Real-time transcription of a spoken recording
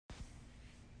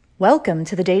Welcome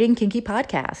to the Dating Kinky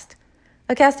Podcast,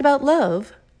 a cast about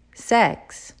love,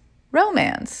 sex,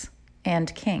 romance,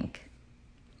 and kink.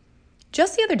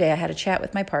 Just the other day, I had a chat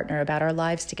with my partner about our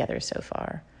lives together so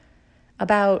far,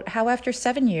 about how after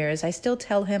 7 years, I still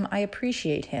tell him I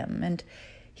appreciate him, and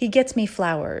he gets me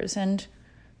flowers, and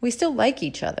we still like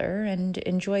each other and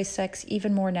enjoy sex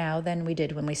even more now than we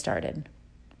did when we started.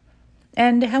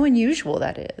 And how unusual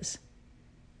that is.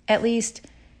 At least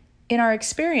in our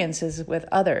experiences with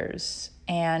others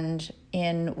and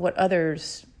in what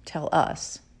others tell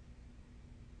us.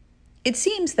 It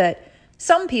seems that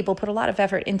some people put a lot of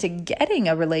effort into getting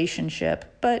a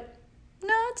relationship, but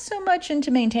not so much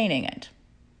into maintaining it.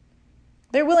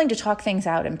 They're willing to talk things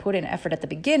out and put in effort at the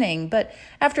beginning, but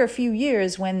after a few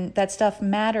years, when that stuff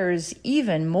matters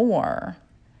even more,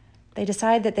 they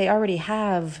decide that they already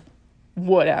have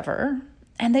whatever,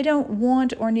 and they don't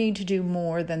want or need to do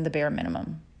more than the bare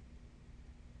minimum.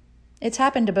 It's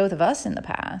happened to both of us in the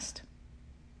past.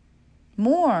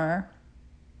 More,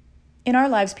 in our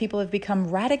lives, people have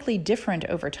become radically different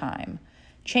over time,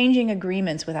 changing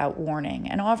agreements without warning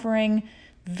and offering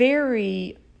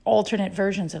very alternate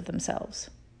versions of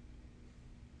themselves.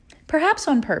 Perhaps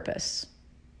on purpose.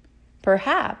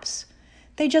 Perhaps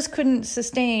they just couldn't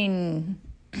sustain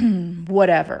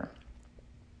whatever.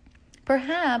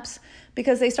 Perhaps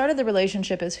because they started the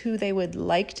relationship as who they would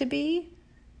like to be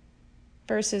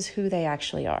versus who they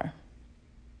actually are.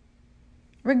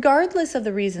 Regardless of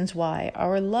the reasons why,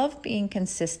 our love being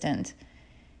consistent,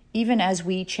 even as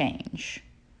we change,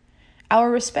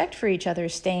 our respect for each other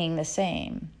staying the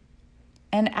same,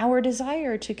 and our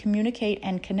desire to communicate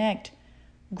and connect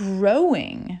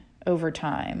growing over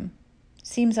time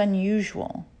seems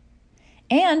unusual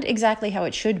and exactly how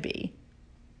it should be,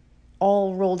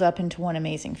 all rolled up into one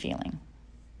amazing feeling.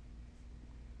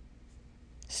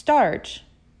 Start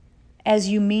as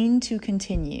you mean to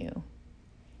continue,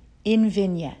 in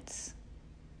vignettes.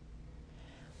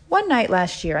 One night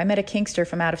last year, I met a kinkster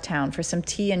from out of town for some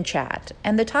tea and chat,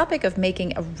 and the topic of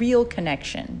making a real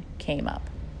connection came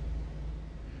up.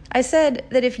 I said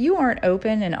that if you aren't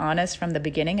open and honest from the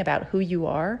beginning about who you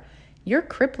are, you're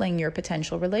crippling your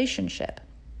potential relationship.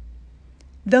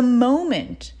 The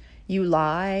moment you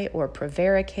lie or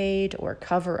prevaricate or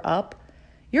cover up,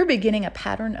 you're beginning a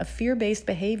pattern of fear-based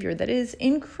behavior that is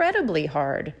incredibly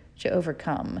hard to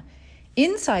overcome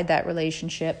inside that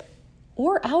relationship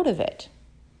or out of it.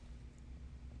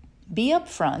 Be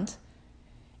upfront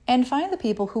and find the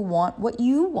people who want what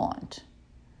you want.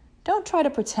 Don't try to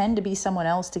pretend to be someone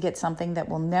else to get something that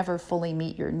will never fully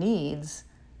meet your needs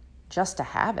just to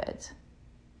have it.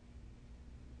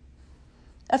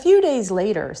 A few days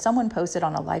later, someone posted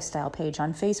on a lifestyle page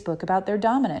on Facebook about their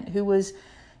dominant who was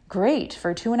great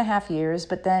for 2.5 years,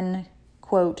 but then,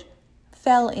 quote,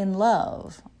 fell in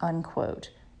love, unquote,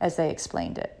 as they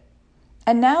explained it.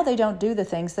 And now they don't do the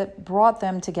things that brought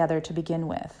them together to begin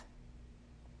with.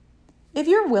 If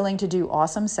you're willing to do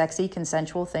awesome, sexy,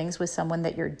 consensual things with someone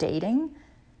that you're dating,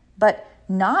 but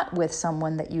not with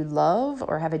someone that you love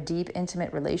or have a deep,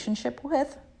 intimate relationship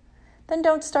with, then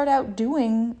don't start out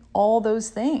doing all those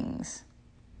things.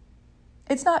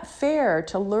 It's not fair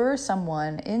to lure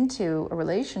someone into a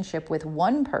relationship with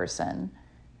one person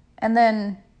and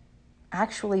then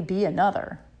actually be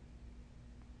another.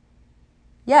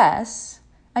 Yes,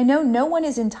 I know no one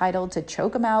is entitled to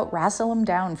choke them out, wrestle them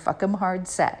down, fuck them hard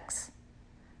sex.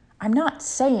 I'm not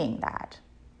saying that.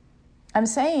 I'm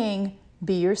saying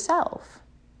be yourself.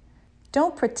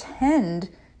 Don't pretend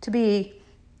to be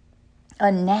a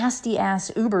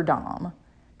nasty-ass Uber dom.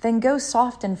 Then go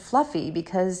soft and fluffy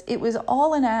because it was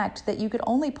all an act that you could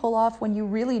only pull off when you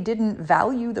really didn't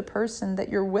value the person that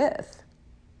you're with.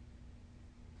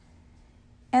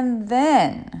 And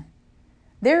then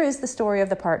there is the story of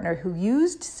the partner who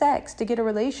used sex to get a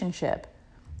relationship,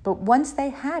 but once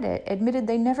they had it, admitted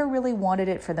they never really wanted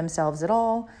it for themselves at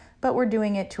all, but were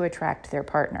doing it to attract their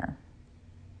partner.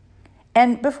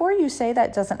 And before you say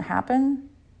that doesn't happen,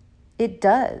 it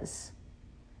does.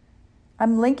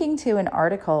 I'm linking to an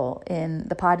article in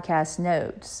the podcast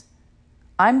notes.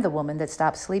 I'm the woman that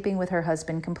stopped sleeping with her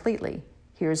husband completely.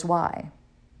 Here's why.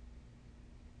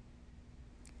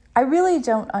 I really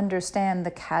don't understand the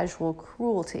casual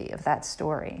cruelty of that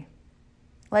story.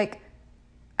 Like,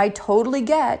 I totally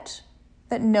get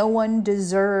that no one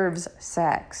deserves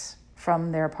sex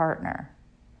from their partner.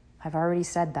 I've already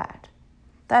said that.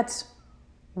 That's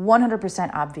 100%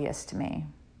 obvious to me.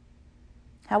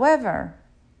 However,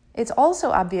 it's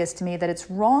also obvious to me that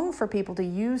it's wrong for people to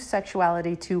use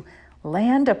sexuality to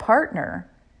land a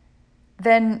partner,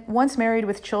 then once married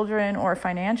with children or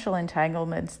financial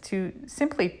entanglements, to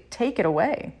simply take it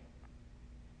away.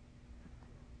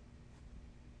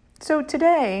 So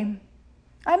today,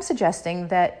 I'm suggesting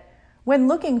that when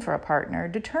looking for a partner,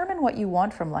 determine what you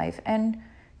want from life and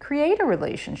create a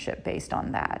relationship based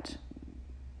on that,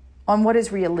 on what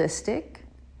is realistic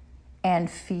and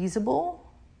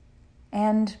feasible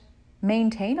and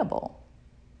maintainable.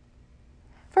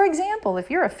 For example, if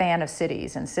you're a fan of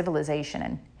cities and civilization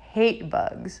and hate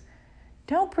bugs,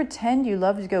 don't pretend you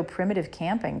love to go primitive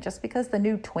camping just because the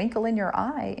new twinkle in your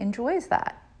eye enjoys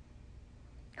that.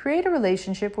 Create a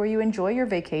relationship where you enjoy your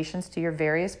vacations to your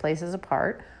various places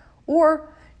apart,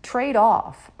 or trade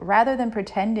off rather than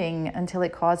pretending until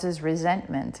it causes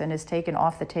resentment and is taken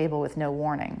off the table with no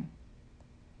warning.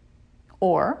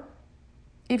 Or,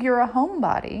 if you're a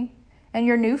homebody and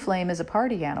your new flame is a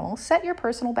party animal, set your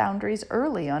personal boundaries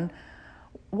early on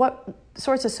what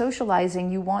sorts of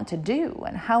socializing you want to do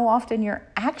and how often you're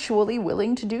actually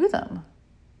willing to do them.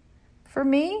 For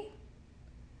me,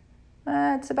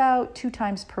 it's about 2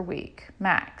 times per week,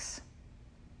 max.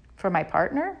 For my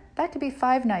partner, that could be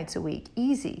 5 nights a week,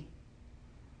 easy.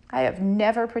 I have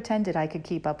never pretended I could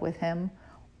keep up with him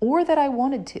or that I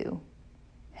wanted to,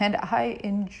 and I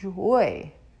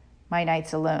enjoy my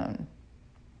nights alone.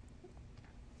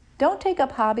 Don't take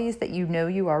up hobbies that you know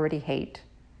you already hate.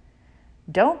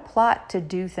 Don't plot to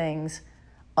do things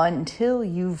until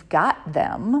you've got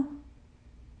them.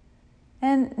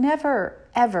 And never,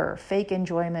 ever fake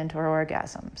enjoyment or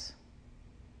orgasms.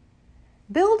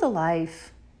 Build a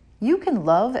life you can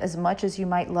love as much as you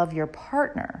might love your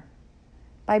partner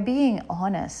by being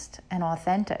honest and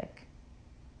authentic.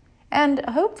 And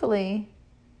hopefully,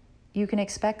 you can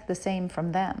expect the same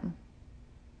from them.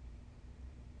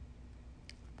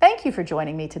 Thank you for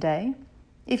joining me today.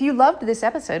 If you loved this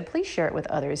episode, please share it with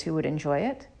others who would enjoy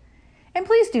it. And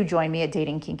please do join me at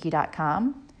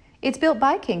datingkinky.com. It's built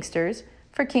by Kinksters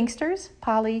for Kinksters,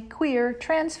 poly, queer,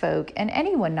 trans folk, and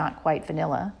anyone not quite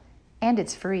vanilla. And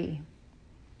it's free.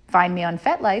 Find me on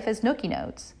FetLife as Nookie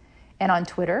Notes, and on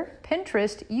Twitter,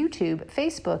 Pinterest, YouTube,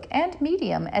 Facebook, and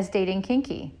Medium as Dating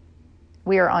Kinky.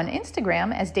 We are on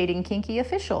Instagram as Dating Kinky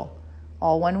Official,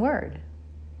 all one word.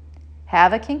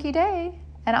 Have a kinky day,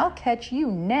 and I'll catch you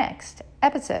next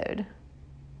episode.